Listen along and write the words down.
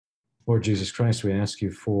Lord Jesus Christ, we ask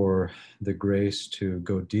you for the grace to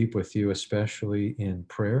go deep with you, especially in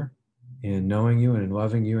prayer, in knowing you and in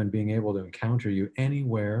loving you and being able to encounter you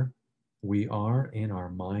anywhere we are in our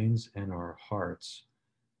minds and our hearts.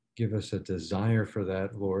 Give us a desire for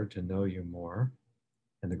that, Lord, to know you more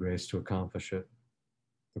and the grace to accomplish it.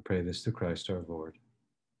 We pray this through Christ our Lord.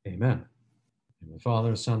 Amen. In the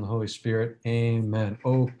Father, the Son, and the Holy Spirit. Amen.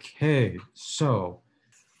 Okay, so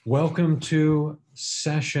welcome to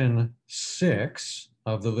session 6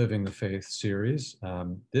 of the Living the Faith series.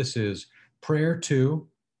 This is prayer 2,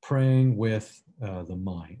 praying with the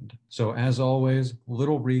mind. So as always,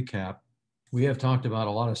 little recap. We have talked about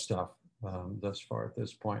a lot of stuff thus far at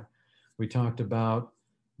this point. We talked about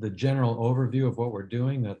the general overview of what we're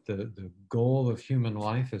doing, that the goal of human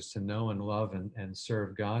life is to know and love and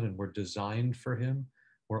serve God, and we're designed for him.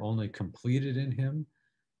 We're only completed in him.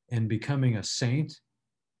 And becoming a saint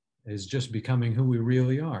is just becoming who we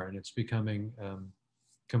really are, and it's becoming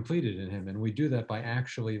completed in him. And we do that by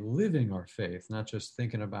actually living our faith, not just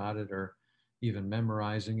thinking about it or even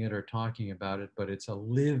memorizing it or talking about it, but it's a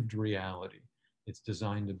lived reality. It's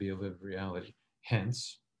designed to be a lived reality.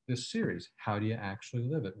 Hence this series. How do you actually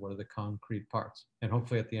live it? What are the concrete parts? And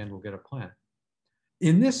hopefully at the end we'll get a plan.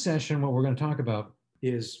 In this session, what we're going to talk about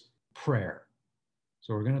is prayer.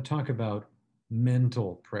 So we're going to talk about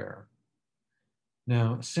mental prayer.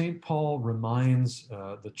 Now, St. Paul reminds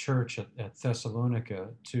the church at Thessalonica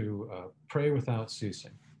to pray without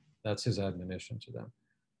ceasing. That's his admonition to them.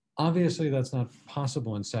 Obviously, that's not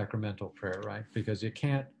possible in sacramental prayer, right? Because you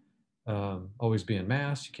can't always be in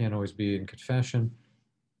Mass. You can't always be in confession.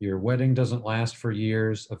 Your wedding doesn't last for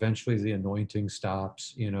years. Eventually, the anointing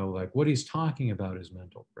stops. Like what he's talking about is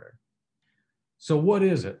mental prayer. So what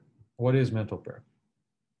is it? What is mental prayer?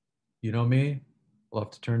 You know me, I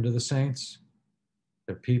love to turn to the saints.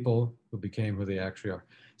 They're people who became who they actually are.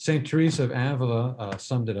 St. Teresa of Avila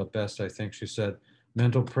summed it up best, I think. She said,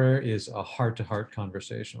 mental prayer is a heart-to-heart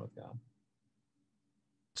conversation with God.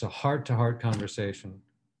 It's a heart-to-heart conversation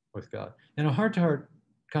with God. And a heart-to-heart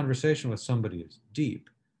conversation with somebody is deep.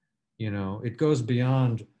 It goes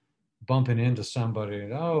beyond bumping into somebody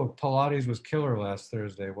and, oh, Pilates was killer last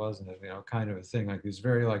Thursday, wasn't it? Kind of a thing, like these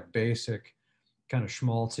very basic kind of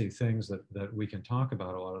schmaltzy things that we can talk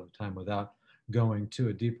about a lot of the time without going to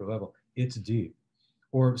a deeper level. It's deep.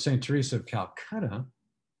 Or St. Teresa of Calcutta,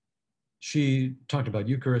 she talked about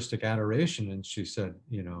Eucharistic adoration, and she said,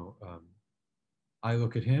 I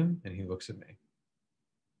look at him and he looks at me.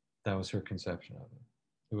 That was her conception of it.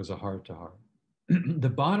 It was a heart-to-heart. The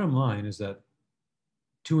bottom line is that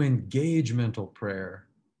to engage mental prayer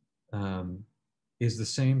is the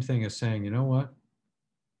same thing as saying, you know what?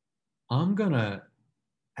 I'm going to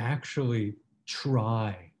actually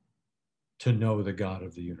try to know the God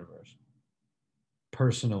of the universe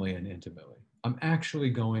personally and intimately. I'm actually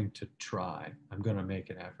going to try. I'm going to make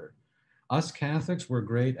an effort. Us Catholics, we're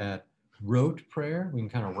great at rote prayer. We can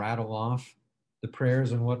kind of rattle off the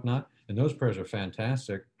prayers and whatnot. And those prayers are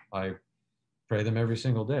fantastic. I pray them every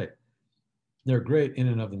single day. They're great in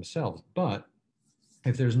and of themselves. But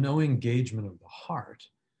if there's no engagement of the heart,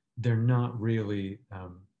 they're not really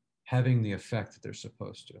having the effect that they're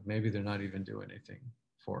supposed to. Maybe they're not even doing anything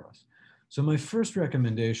for us. So my first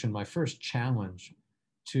recommendation, my first challenge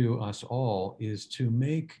to us all is to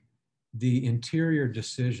make the interior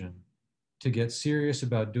decision to get serious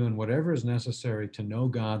about doing whatever is necessary to know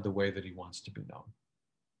God the way that he wants to be known.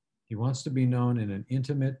 He wants to be known in an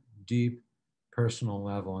intimate, deep, personal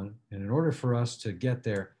level. And in order for us to get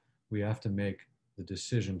there, we have to make the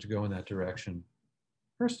decision to go in that direction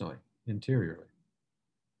personally, interiorly.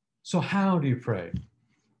 So how do you pray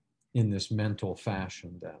in this mental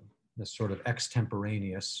fashion then, this sort of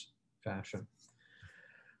extemporaneous fashion?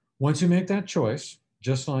 Once you make that choice,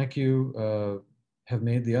 just like you have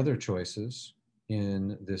made the other choices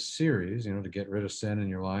in this series, to get rid of sin in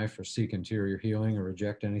your life or seek interior healing or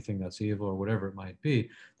reject anything that's evil or whatever it might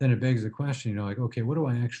be, then it begs the question, okay, what do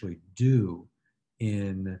I actually do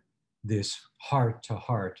in this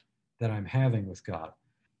heart-to-heart that I'm having with God?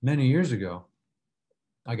 Many years ago,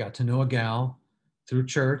 I got to know a gal through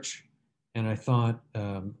church, and I thought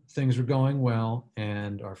things were going well,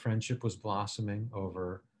 and our friendship was blossoming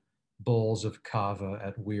over bowls of kava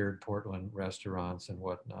at weird Portland restaurants and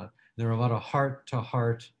whatnot. There are a lot of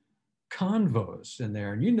heart-to-heart convos in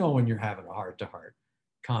there. And when you're having a heart-to-heart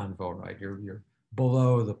convo, right? You're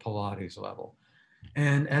below the Pilates level.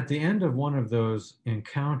 And at the end of one of those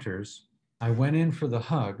encounters, I went in for the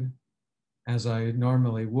hug, as I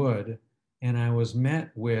normally would, and I was met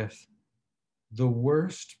with the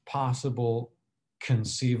worst possible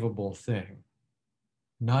conceivable thing.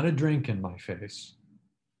 Not a drink in my face,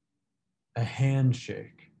 a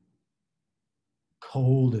handshake,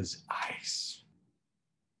 cold as ice.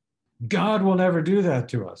 God will never do that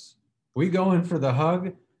to us. We go in for the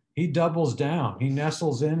hug, he doubles down. He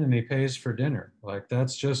nestles in and he pays for dinner. Like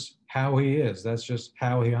that's just how he is. That's just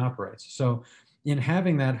how he operates. So in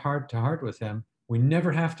having that heart to heart with him, we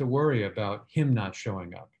never have to worry about him not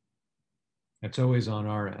showing up. It's always on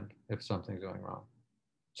our end if something's going wrong.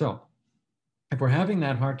 So if we're having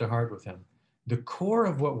that heart to heart with him, the core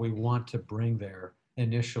of what we want to bring there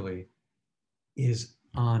initially is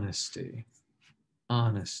honesty.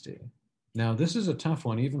 Honesty. Now, this is a tough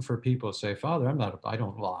one, even for people who say, Father, I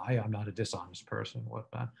don't lie. I'm not a dishonest person.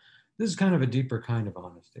 Whatnot. This is kind of a deeper kind of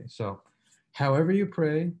honesty. So, however you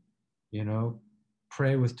pray,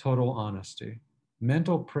 pray with total honesty.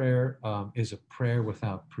 Mental prayer is a prayer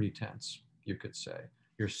without pretense, you could say.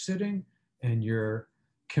 You're sitting and you're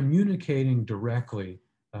communicating directly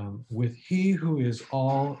with He who is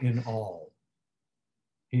all in all.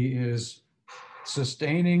 He is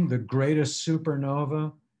sustaining the greatest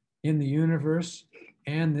supernova in the universe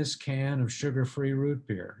and this can of sugar-free root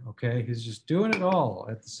beer. Okay, he's just doing it all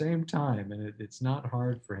at the same time, and it's not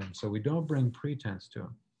hard for him. So we don't bring pretense to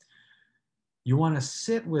him. You want to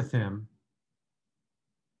sit with him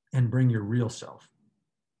and bring your real self,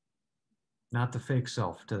 not the fake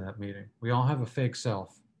self, to that meeting. We all have a fake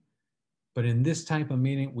self, but in this type of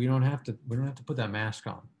meeting, we don't have to put that mask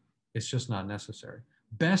on. It's just not necessary.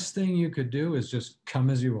 Best thing you could do is just come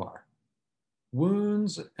as you are.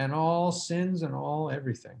 Wounds and all, sins and all,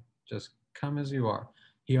 everything. Just come as you are.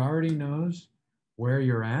 He already knows where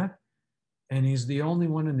you're at, and he's the only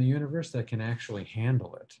one in the universe that can actually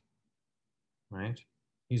handle it, right?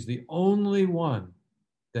 He's the only one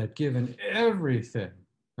that, given everything,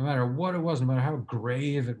 no matter what it was, no matter how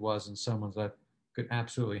grave it was in someone's life, could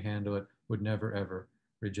absolutely handle it, would never, ever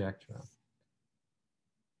reject them.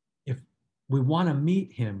 If we want to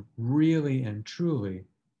meet him really and truly,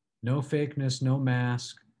 no fakeness, no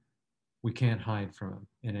mask, we can't hide from him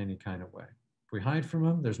in any kind of way. If we hide from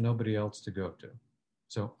him, there's nobody else to go to.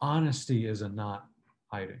 So honesty is a not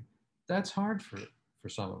hiding. That's hard for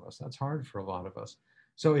some of us. That's hard for a lot of us.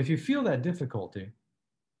 So if you feel that difficulty,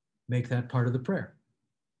 make that part of the prayer.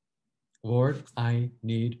 Lord, I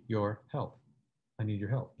need your help. I need your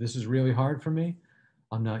help. This is really hard for me.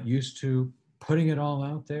 I'm not used to putting it all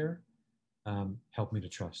out there. Help me to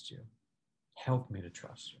trust you. Help me to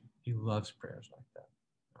trust you. He loves prayers like that.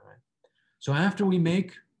 All right. So after we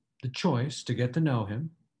make the choice to get to know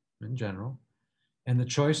him in general, and the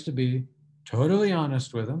choice to be totally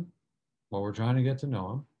honest with him while we're trying to get to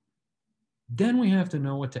know him, then we have to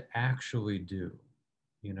know what to actually do.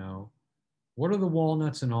 What are the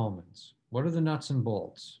walnuts and almonds? What are the nuts and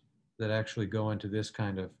bolts that actually go into this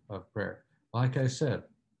kind of prayer? Like I said,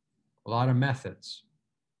 a lot of methods.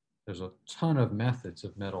 There's a ton of methods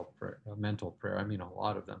of mental prayer. I mean, a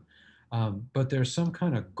lot of them. But there's some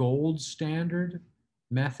kind of gold standard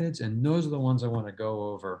methods, and those are the ones I want to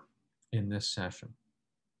go over in this session.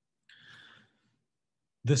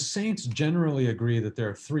 The saints generally agree that there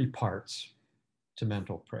are three parts to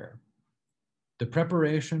mental prayer. The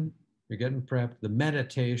preparation, you're getting prepped, the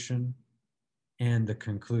meditation, and the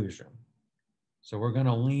conclusion. So we're going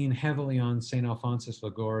to lean heavily on St. Alphonsus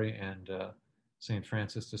Liguori and St.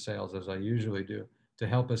 Francis de Sales, as I usually do, to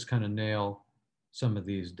help us kind of nail some of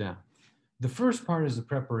these down. The first part is the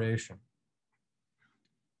preparation.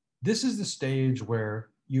 This is the stage where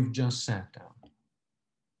you've just sat down.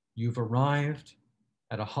 You've arrived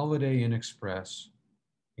at a Holiday Inn Express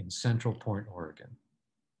in Central Point, Oregon.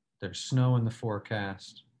 There's snow in the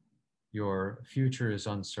forecast. Your future is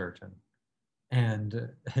uncertain. And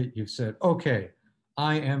you've said, okay,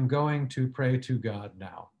 I am going to pray to God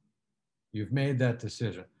now. You've made that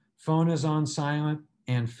decision. Phone is on silent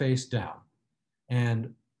and face down.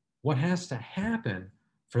 And what has to happen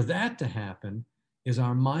for that to happen is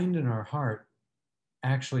our mind and our heart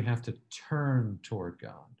actually have to turn toward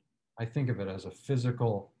God. I think of it as a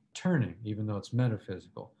physical turning, even though it's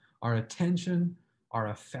metaphysical. Our attention, our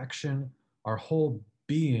affection, our whole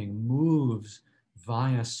being moves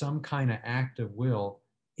via some kind of act of will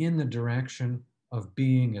in the direction of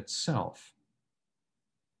being itself.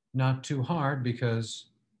 Not too hard, because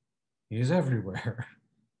he's everywhere,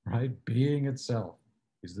 right? Being itself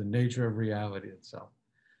is the nature of reality itself.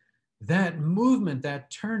 That movement,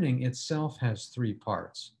 that turning itself, has three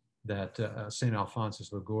parts that St.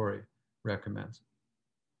 Alphonsus Liguori recommends.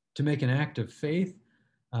 To make an act of faith,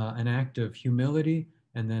 an act of humility,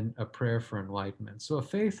 and then a prayer for enlightenment. So act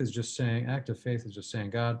of faith is just saying,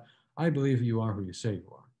 God, I believe you are who you say you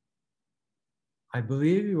are. I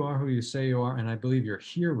believe you are who you say you are, and I believe you're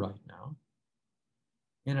here right now.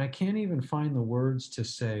 And I can't even find the words to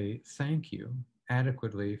say thank you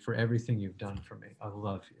adequately for everything you've done for me. I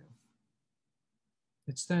love you.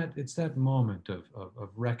 It's that moment of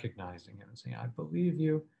recognizing it and saying, I believe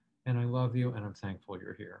you and I love you and I'm thankful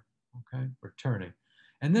you're here. Okay, returning.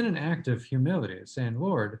 And then an act of humility, saying,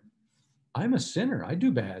 Lord, I'm a sinner. I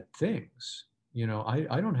do bad things.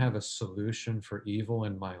 I don't have a solution for evil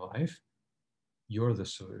in my life. You're the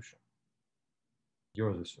solution.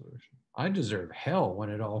 You're the solution. I deserve hell when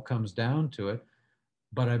it all comes down to it.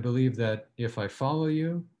 But I believe that if I follow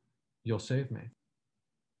you, you'll save me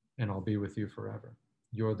and I'll be with you forever.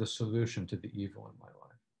 You're the solution to the evil in my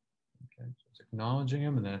life. Okay. So it's acknowledging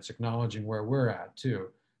him, and then it's acknowledging where we're at too.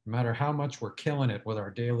 No matter how much we're killing it with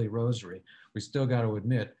our daily rosary, we still got to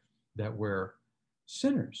admit that we're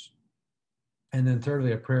sinners. And then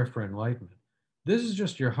thirdly, a prayer for enlightenment. This is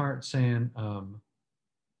just your heart saying,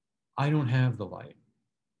 I don't have the light.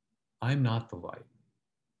 I'm not the light.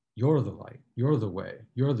 You're the light. You're the way.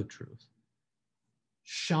 You're the truth.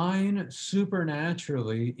 Shine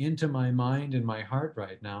supernaturally into my mind and my heart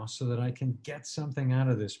right now so that I can get something out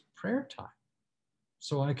of this prayer time,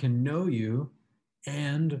 so I can know you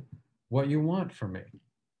and what you want from me.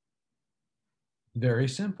 Very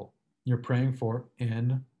simple. You're praying for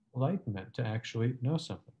enlightenment to actually know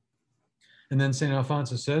something. And then St.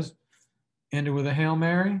 Alphonsus says, end it with a Hail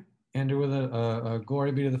Mary, end it with a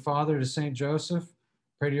glory be to the Father, to St. Joseph,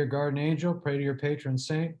 pray to your guardian angel, pray to your patron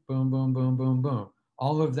saint, boom, boom, boom, boom, boom.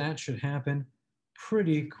 All of that should happen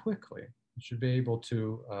pretty quickly. You should be able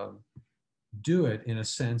to do it in a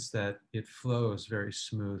sense that it flows very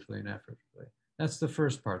smoothly and effortlessly. That's the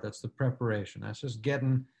first part. That's the preparation. That's just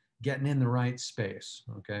getting in the right space,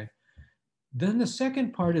 okay? Then the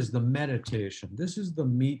second part is the meditation. This is the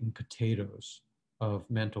meat and potatoes of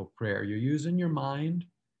mental prayer. You're using your mind,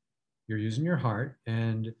 you're using your heart,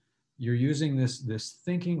 and you're using this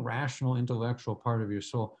thinking, rational, intellectual part of your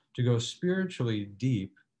soul to go spiritually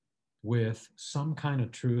deep with some kind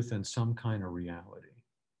of truth and some kind of reality.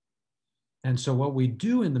 And so what we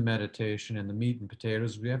do in the meditation and the meat and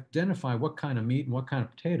potatoes, we have to identify what kind of meat and what kind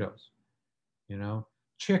of potatoes.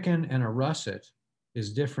 Chicken and a russet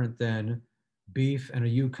is different than beef and a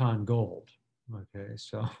Yukon Gold. Okay,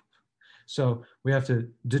 so we have to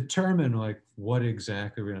determine like what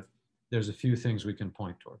exactly we're gonna. There's a few things we can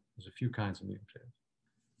point toward. There's a few kinds of meat and potatoes.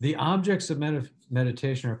 The objects of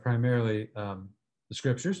meditation are primarily the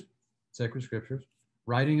scriptures, sacred scriptures,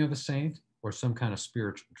 writing of a saint, or some kind of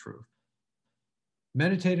spiritual truth.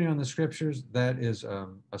 Meditating on the scriptures, that is a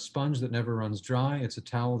sponge that never runs dry. It's a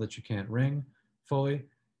towel that you can't wring fully.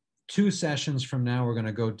 2 sessions from now, we're going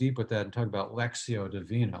to go deep with that and talk about Lectio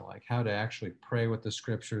Divina, like how to actually pray with the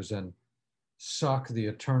scriptures and suck the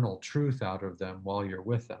eternal truth out of them while you're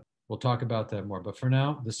with them. We'll talk about that more. But for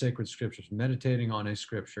now, the sacred scriptures, meditating on a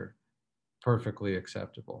scripture, perfectly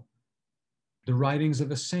acceptable. The writings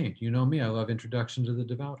of a saint. You know me, I love Introduction to the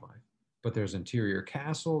Devout Life. But there's Interior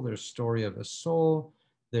Castle, there's Story of a Soul,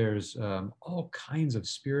 there's all kinds of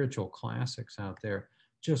spiritual classics out there,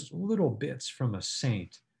 just little bits from a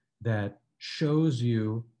saint that shows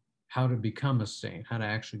you how to become a saint, how to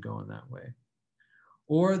actually go in that way.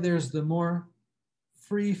 Or there's the more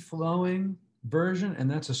free-flowing version,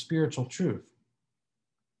 and that's a spiritual truth.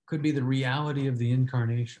 Could be the reality of the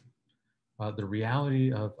incarnation, the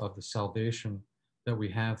reality of the salvation that we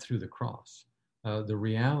have through the cross, the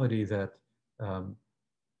reality that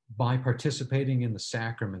by participating in the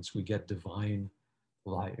sacraments, we get divine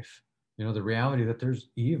life. The reality that there's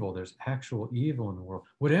evil, there's actual evil in the world,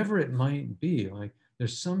 whatever it might be, like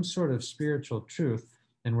there's some sort of spiritual truth,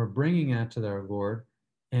 and we're bringing that to our Lord,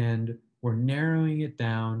 and we're narrowing it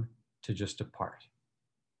down to just a part.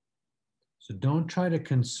 So don't try to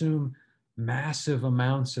consume massive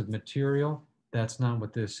amounts of material. That's not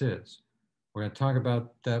what this is. We're going to talk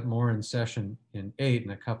about that more in session in 8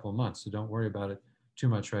 in a couple of months, so don't worry about it too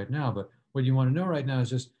much right now. But what you want to know right now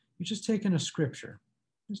is you're just taking a scripture,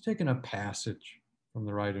 just taking a passage from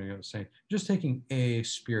the writing of a saint, just taking a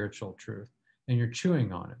spiritual truth, and you're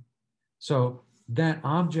chewing on it. So that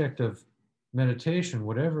object of meditation,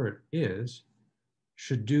 whatever it is,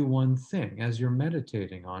 should do one thing. As you're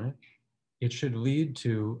meditating on it, it should lead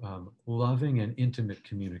to loving and intimate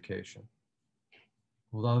communication.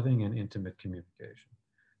 Loving and intimate communication.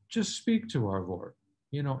 Just speak to our Lord.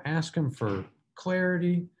 Ask him for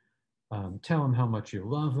clarity. Tell him how much you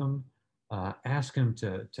love him. Ask him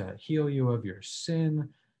to heal you of your sin.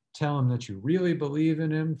 Tell him that you really believe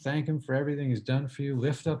in him. Thank him for everything he's done for you.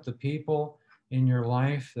 Lift up the people in your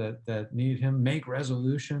life that need him. Make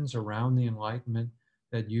resolutions around the enlightenment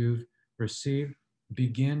that you've received.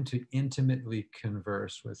 begin to intimately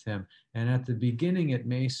converse with him. And at the beginning, it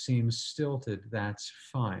may seem stilted. That's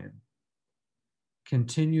fine.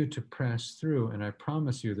 Continue to press through. And I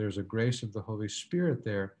promise you, there's a grace of the Holy Spirit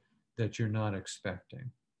there that you're not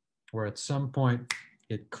expecting, where at some point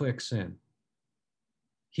it clicks in.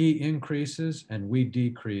 He increases and we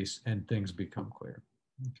decrease, and things become clear.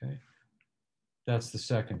 Okay. That's the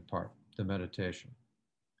second part, the meditation.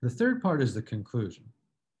 The third part is the conclusion.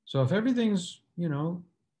 So if everything's,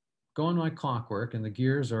 going like clockwork and the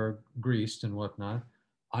gears are greased and whatnot,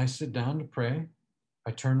 I sit down to pray.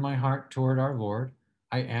 I turn my heart toward our Lord.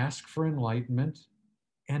 I ask for enlightenment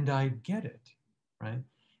and I get it, right?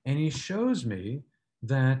 And he shows me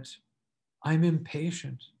that I'm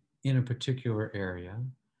impatient in a particular area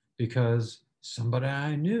because somebody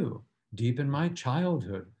I knew deep in my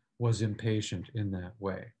childhood was impatient in that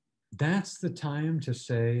way. That's the time to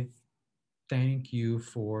say, thank you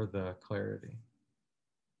for the clarity.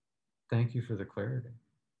 Thank you for the clarity.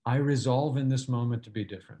 I resolve in this moment to be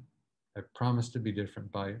different. I promise to be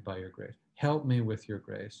different by your grace. Help me with your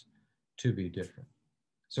grace to be different.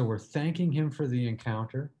 So we're thanking him for the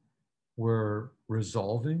encounter. We're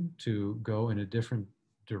resolving to go in a different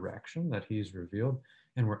direction that he's revealed.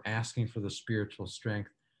 And we're asking for the spiritual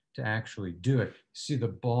strength to actually do it. See, the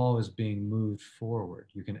ball is being moved forward.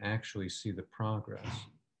 You can actually see the progress.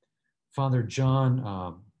 Father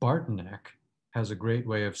John Bartonek has a great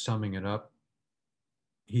way of summing it up.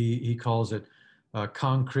 He calls it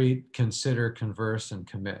concrete, consider, converse, and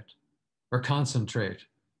commit, or concentrate,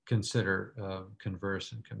 consider,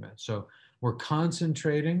 converse, and commit. So we're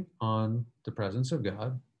concentrating on the presence of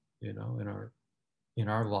God, in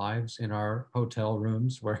our lives, in our hotel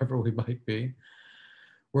rooms, wherever we might be.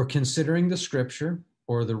 We're considering the scripture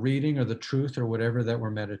or the reading or the truth or whatever that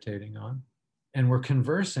we're meditating on, and we're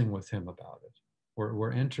conversing with him about it.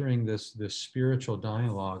 We're entering this spiritual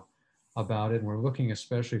dialogue about it, and we're looking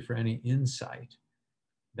especially for any insight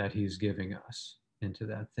that he's giving us into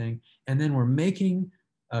that thing. And then we're making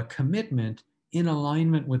a commitment in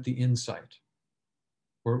alignment with the insight.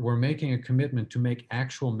 We're making a commitment to make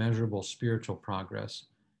actual measurable spiritual progress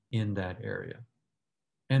in that area.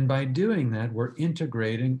 And by doing that, we're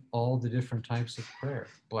integrating all the different types of prayer: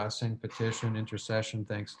 blessing, petition, intercession,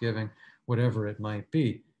 thanksgiving, whatever it might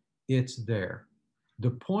be. It's there.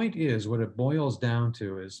 The point is, what it boils down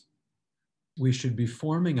to is we should be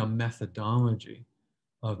forming a methodology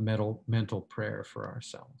of mental prayer for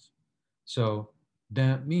ourselves. So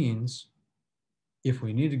that means if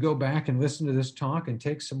we need to go back and listen to this talk and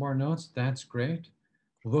take some more notes, that's great.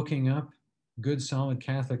 Looking up good, solid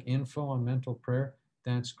Catholic info on mental prayer,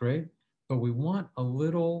 that's great. But we want a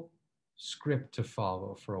little script to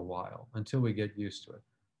follow for a while until we get used to it.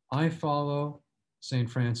 I follow St.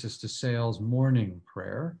 Francis de Sales' morning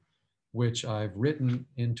prayer, which I've written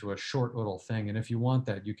into a short little thing. And if you want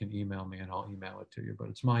that, you can email me and I'll email it to you. But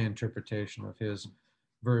it's my interpretation of his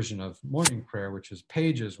version of morning prayer, which is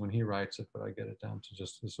pages when he writes it, but I get it down to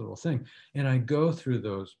just this little thing. And I go through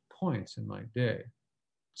those points in my day,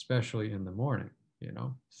 especially in the morning,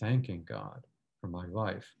 thanking God for my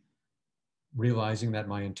life, realizing that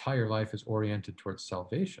my entire life is oriented towards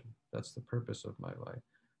salvation. That's the purpose of my life.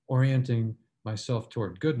 Orienting myself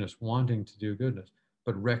toward goodness, wanting to do goodness,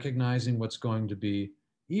 but recognizing what's going to be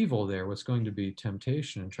evil there, what's going to be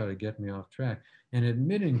temptation and try to get me off track, and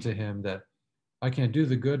admitting to him that I can't do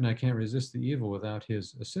the good and I can't resist the evil without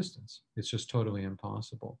his assistance. It's just totally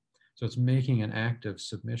impossible. So it's making an active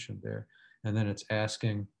submission there. And then it's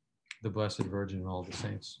asking the Blessed Virgin and all the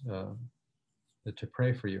saints to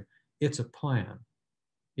pray for you. It's a plan.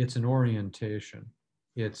 It's an orientation.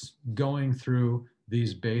 It's going through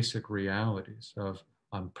these basic realities of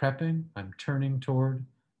I'm prepping, I'm turning toward,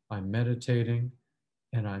 I'm meditating,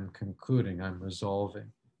 and I'm concluding, I'm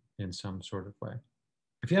resolving in some sort of way.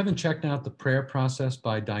 If you haven't checked out the prayer process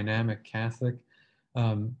by Dynamic Catholic,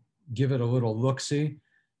 give it a little look-see.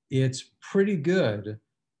 It's pretty good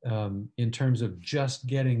in terms of just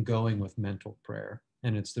getting going with mental prayer.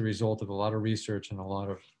 And it's the result of a lot of research and a lot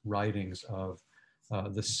of writings of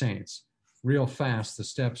the saints. Real fast, the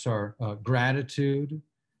steps are gratitude.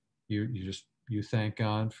 You thank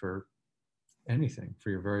God for anything,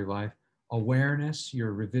 for your very life. Awareness,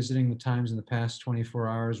 you're revisiting the times in the past 24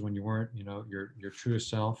 hours when you weren't, your truest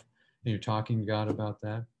self, and you're talking to God about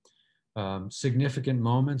that. Significant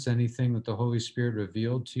moments, anything that the Holy Spirit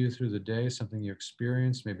revealed to you through the day, something you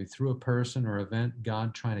experienced, maybe through a person or event,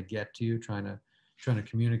 God trying to get to you, trying to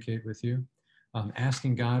communicate with you.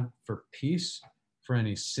 Asking God for peace for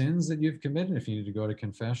any sins that you've committed. If you need to go to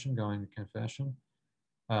confession, going to confession.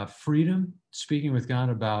 Freedom, speaking with God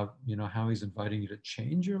about, how he's inviting you to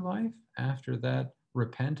change your life after that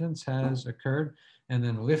repentance has occurred, and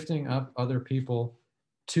then lifting up other people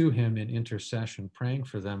to him in intercession, praying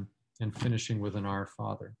for them, and finishing with an Our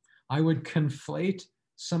Father. I would conflate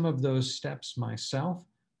some of those steps myself,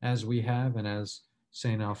 as we have, and as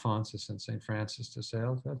St. Alphonsus and St. Francis de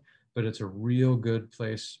Sales have, but it's a real good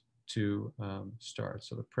place to start.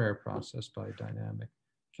 So the prayer process by Dynamic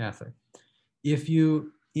Catholic. If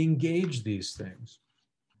you engage these things,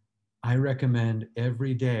 I recommend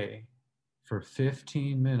every day for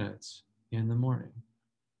 15 minutes in the morning.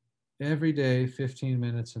 Every day, 15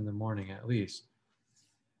 minutes in the morning at least.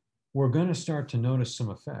 We're going to start to notice some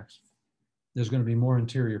effects. There's going to be more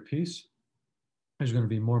interior peace. There's going to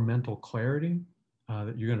be more mental clarity.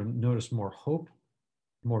 You're going to notice more hope,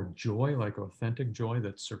 more joy, like authentic joy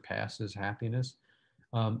that surpasses happiness,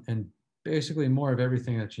 and basically more of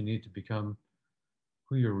everything that you need to become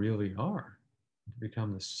who you really are, to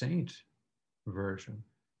become the saint version.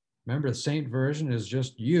 Remember, the saint version is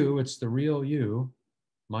just you. It's the real you,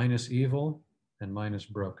 minus evil and minus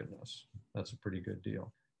brokenness. That's a pretty good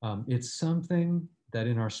deal. It's something that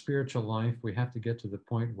in our spiritual life, we have to get to the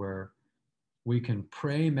point where we can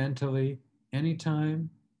pray mentally anytime,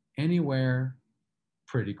 anywhere,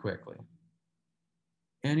 pretty quickly.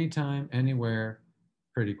 Anytime, anywhere,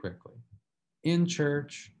 pretty quickly. In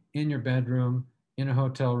church, in your bedroom, in a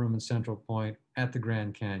hotel room in Central Point, at the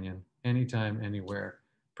Grand Canyon, anytime, anywhere,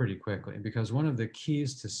 pretty quickly. Because one of the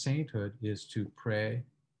keys to sainthood is to pray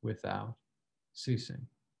without ceasing,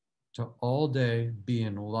 to all day be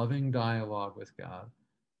in loving dialogue with God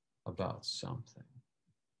about something.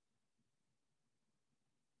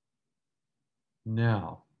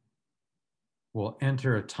 Now, we'll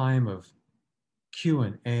enter a time of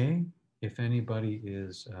Q&A if anybody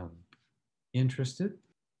is interested.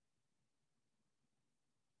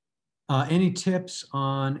 Any tips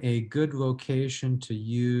on a good location to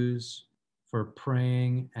use for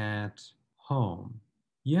praying at home?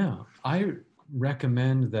 Yeah, I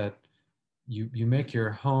recommend that you make your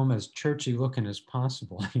home as churchy looking as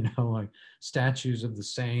possible, like statues of the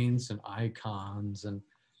saints and icons and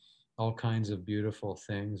all kinds of beautiful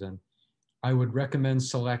things. And I would recommend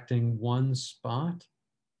selecting one spot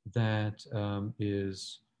that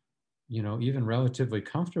is, even relatively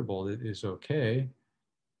comfortable. It is okay.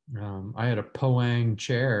 I had a Poang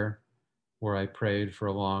chair where I prayed for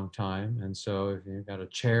a long time. And so if you've got a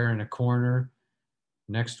chair in a corner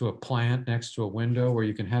next to a plant, next to a window where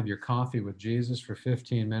you can have your coffee with Jesus for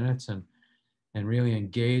 15 minutes and really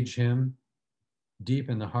engage him deep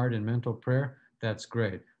in the heart in mental prayer, that's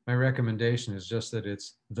great. My recommendation is just that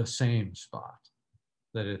it's the same spot,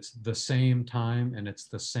 that it's the same time and it's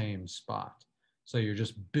the same spot. So you're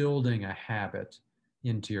just building a habit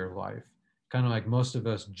into your life. Kind of like most of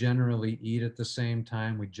us generally eat at the same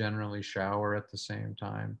time, we generally shower at the same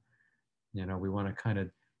time. We want to kind of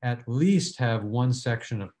at least have one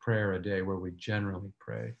section of prayer a day where we generally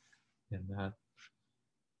pray in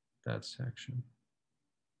that section.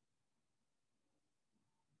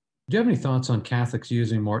 Do you have any thoughts on Catholics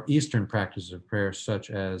using more Eastern practices of prayer, such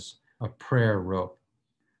as a prayer rope?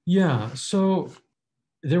 Yeah, so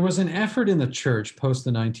there was an effort in the church post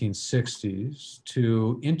the 1960s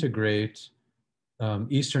to integrate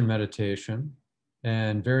Eastern meditation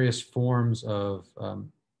and various forms of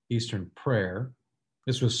Eastern prayer.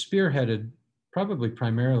 This was spearheaded probably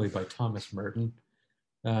primarily by Thomas Merton,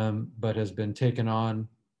 but has been taken on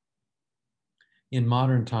in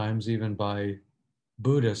modern times even by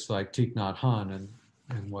Buddhists like Thich Nhat Hanh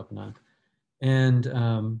and whatnot.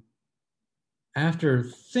 And after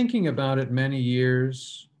thinking about it many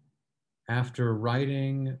years, after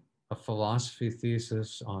writing a philosophy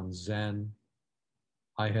thesis on Zen,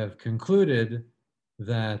 I have concluded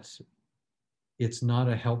that it's not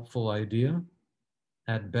a helpful idea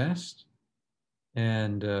at best,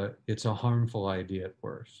 and it's a harmful idea at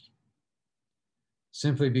worst.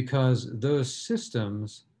 Simply because those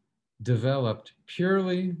systems developed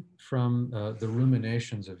purely from the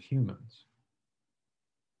ruminations of humans.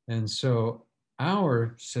 And so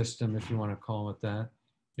our system, if you want to call it that,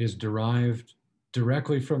 is derived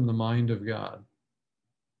directly from the mind of God.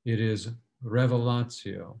 It is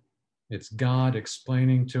revelatio. It's God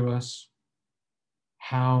explaining to us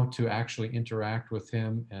how to actually interact with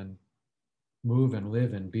him and move and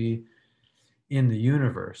live and be in the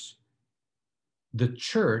universe. The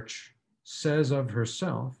church says of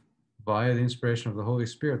herself, via the inspiration of the Holy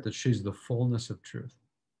Spirit, that she's the fullness of truth.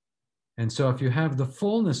 And so if you have the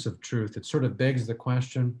fullness of truth, it sort of begs the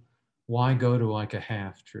question, why go to like a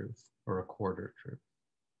half truth or a quarter truth?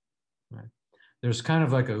 Right? There's kind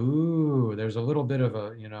of like there's a little bit of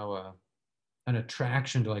an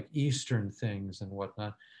attraction to like Eastern things and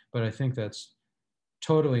whatnot. But I think that's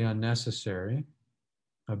totally unnecessary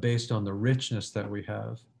based on the richness that we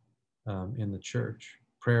have in the church.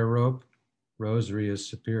 Prayer rope, rosary is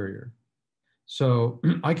superior. So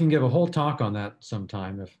I can give a whole talk on that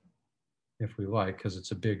sometime if we like, because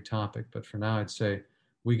it's a big topic. But for now, I'd say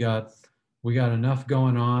we got enough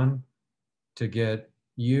going on to get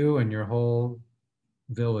you and your whole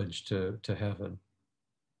village to heaven.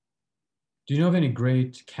 Do you know of any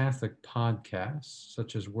great Catholic podcasts,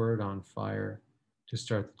 such as Word on Fire, to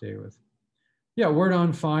start the day with? Yeah, Word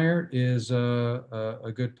on Fire is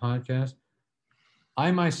a good podcast.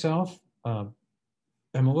 I myself am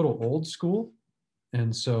a little old school,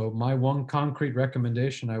 and so my one concrete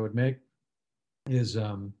recommendation I would make is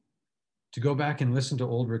to go back and listen to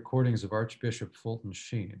old recordings of Archbishop Fulton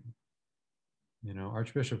Sheen. You know,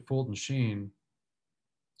 Archbishop Fulton Sheen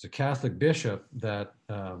is a Catholic bishop that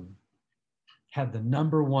had the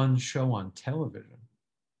 #1 show on television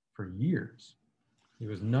for years. He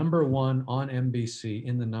was #1 on NBC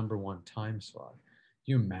in the #1 time slot.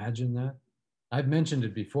 Do you imagine that? I've mentioned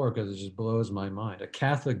it before because it just blows my mind. A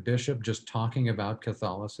Catholic bishop just talking about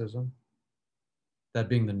Catholicism, that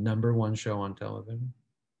being the #1 show on television.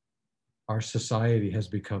 Our society has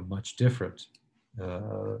become much different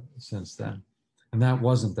since then. And that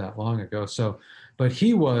wasn't that long ago. So, but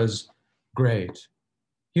he was great,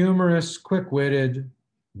 humorous, quick-witted,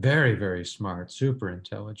 very, very smart, super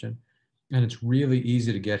intelligent. And it's really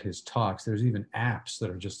easy to get his talks. There's even apps that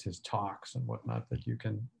are just his talks and whatnot that you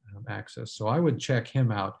can access. So I would check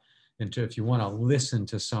him out if you want to listen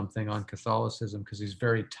to something on Catholicism, because he's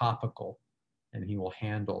very topical and he will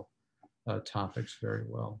handle topics very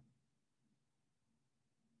well.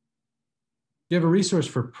 You have a resource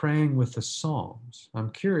for praying with the Psalms.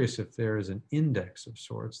 I'm curious if there is an index of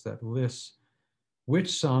sorts that lists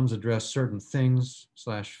which Psalms address certain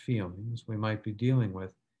things/feelings we might be dealing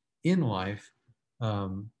with in life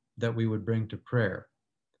that we would bring to prayer.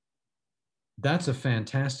 That's a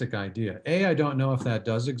fantastic idea. A, I don't know if that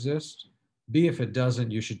does exist. B, if it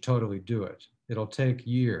doesn't, you should totally do it. It'll take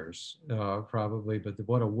years, probably, but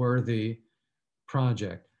what a worthy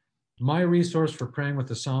project. My resource for praying with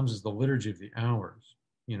the Psalms is the Liturgy of the Hours.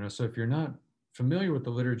 You know, so if you're not familiar with the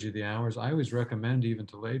Liturgy of the Hours, I always recommend even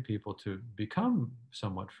to lay people to become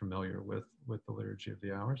somewhat familiar with the Liturgy of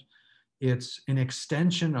the Hours. It's an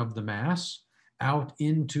extension of the Mass out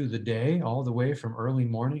into the day, all the way from early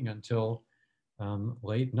morning until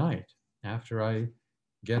late night. After I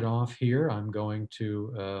get off here, I'm going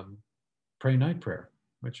to pray night prayer,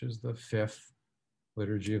 which is the 5th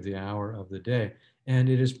Liturgy of the Hour of the day. And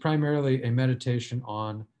it is primarily a meditation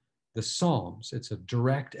on the Psalms. It's a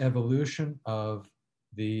direct evolution of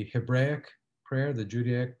the Hebraic prayer, the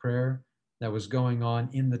Judaic prayer that was going on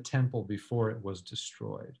in the temple before it was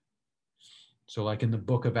destroyed. So like in the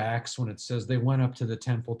book of Acts, when it says they went up to the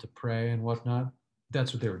temple to pray and whatnot,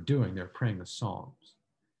 that's what they were doing. They're praying the Psalms.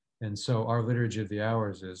 And so our Liturgy of the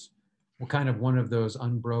Hours is kind of one of those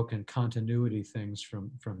unbroken continuity things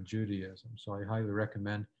from Judaism. So I highly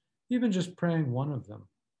recommend even just praying one of them.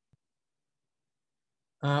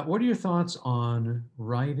 What are your thoughts on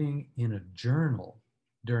writing in a journal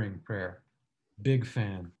during prayer? Big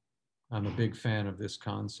fan. I'm a big fan of this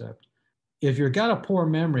concept. If you've got a poor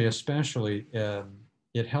memory, especially,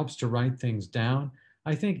 it helps to write things down.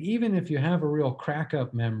 I think even if you have a real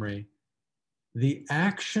crack-up memory, the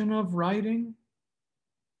action of writing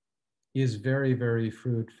is very, very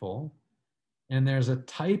fruitful. And there's a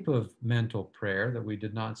type of mental prayer that we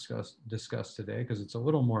did not discuss today because it's a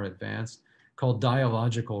little more advanced, called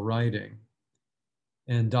dialogical writing.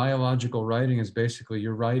 And dialogical writing is basically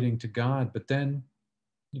you're writing to God, but then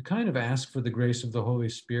you kind of ask for the grace of the Holy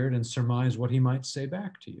Spirit and surmise what he might say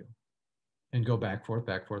back to you and go back, forth,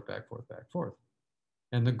 back, forth, back, forth, back, forth.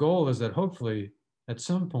 And the goal is that hopefully at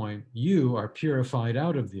some point you are purified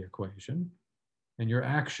out of the equation and you're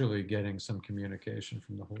actually getting some communication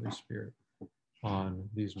from the Holy Spirit on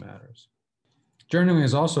these matters. Journaling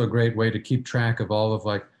is also a great way to keep track of all of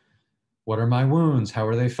like, what are my wounds? How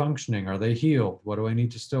are they functioning? Are they healed? What do I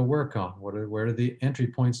need to still work on? Where are the entry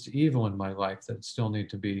points to evil in my life that still need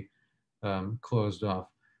to be closed off?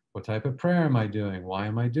 What type of prayer am I doing? Why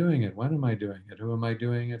am I doing it? When am I doing it? Who am I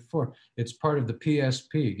doing it for? It's part of the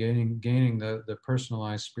PSP, gaining the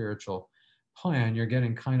personalized spiritual plan. You're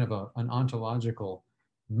getting kind of an ontological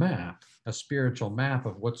map, a spiritual map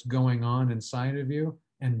of what's going on inside of you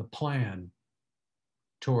and the plan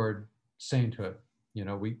toward sainthood. You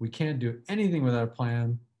know, we can't do anything without a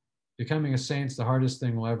plan. Becoming a saint's the hardest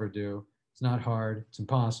thing we'll ever do. It's not hard, it's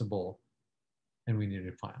impossible, and we need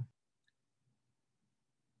a plan.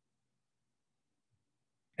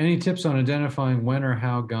 Any tips on identifying when or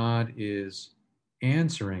how God is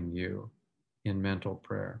answering you in mental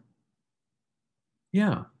prayer.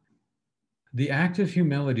 Yeah, the act of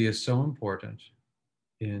humility is so important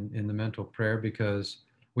in the mental prayer because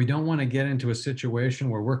we don't want to get into a situation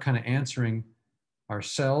where we're kind of answering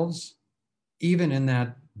ourselves, even in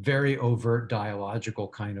that very overt dialogical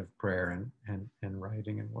kind of prayer and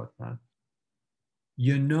writing and whatnot.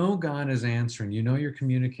 You know God is answering. You know you're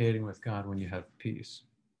communicating with God when you have peace.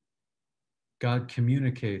 God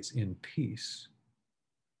communicates in peace,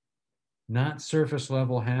 not surface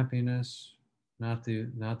level happiness, not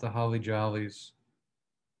the holly jollies.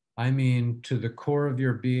 I mean, to the core of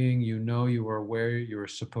your being, you know you are where you're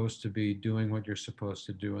supposed to be, doing what you're supposed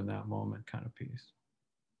to do in that moment, kind of peace.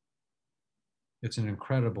 It's an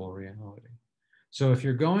incredible reality. So if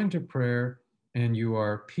you're going to prayer and you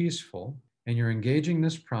are peaceful and you're engaging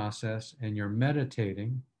this process and you're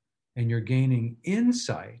meditating and you're gaining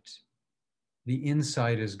insight, the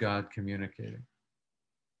insight is God communicating.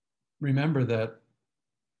 Remember that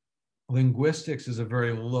linguistics is a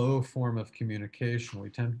very low form of communication.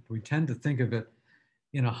 We tend to think of it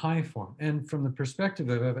in a high form. And from the perspective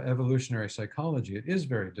of evolutionary psychology, it is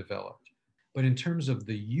very developed. But in terms of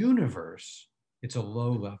the universe, it's a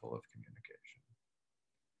low level of communication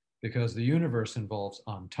because the universe involves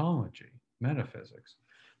ontology, metaphysics.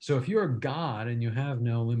 So if you're God and you have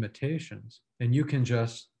no limitations and you can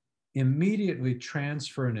just immediately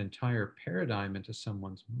transfer an entire paradigm into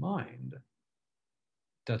someone's mind,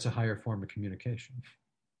 that's a higher form of communication.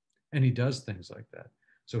 And he does things like that.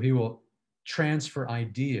 So he will transfer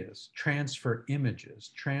ideas, transfer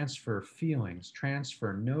images, transfer feelings,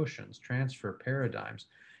 transfer notions, transfer paradigms,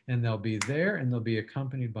 and they'll be there and they'll be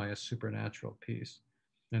accompanied by a supernatural peace.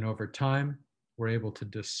 And over time, we're able to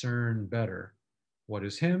discern better what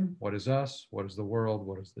is him, what is us, what is the world,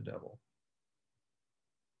 what is the devil.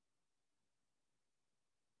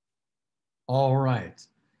 All right.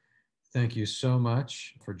 Thank you so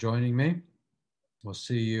much for joining me. We'll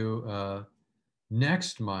see you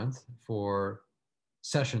next month for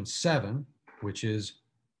session 7, which is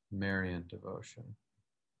Marian devotion.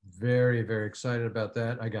 Very, very excited about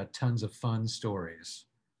that. I got tons of fun stories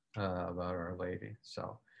about Our Lady.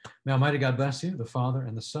 So may Almighty God bless you, the Father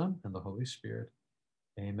and the Son and the Holy Spirit.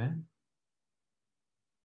 Amen.